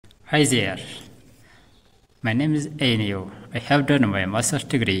Hi there. My name is Ayenew. I have done my master's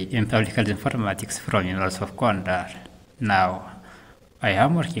degree in public health informatics from University of Gondar. Now, I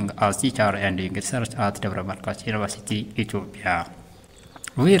am working as teacher and doing research at Cross University, Ethiopia.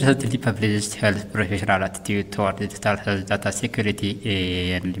 We recently published Health Professional Attitude toward Digital Health Data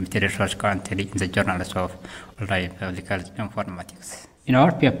Security and Limited Research currently in the Journals of Online Public Health Informatics. In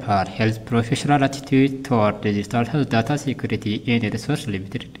our paper, Health Professional Attitude toward Digital Health Data Security in a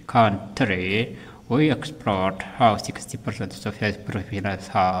Resource-Limited Country, we explored how 60% of health professionals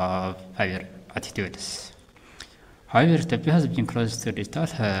have higher attitudes. However, Ethiopia has been close to digital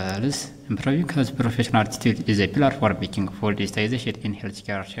health. Improving health professional attitude is a pillar for making full digitization in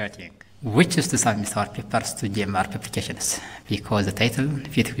healthcare setting. We choose to submit our papers to JMIR publications because the title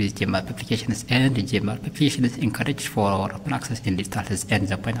fits with JMIR publications, and JMIR publications encourage for open access in digital health and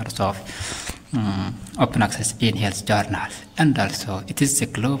the pointers of open access in health journal. And also, it is a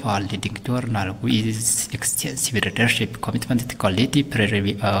global leading journal with extensive readership, commitment to quality, peer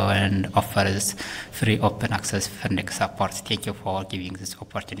review, and offers free open access funding support. Thank you for giving this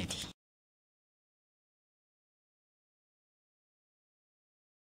opportunity.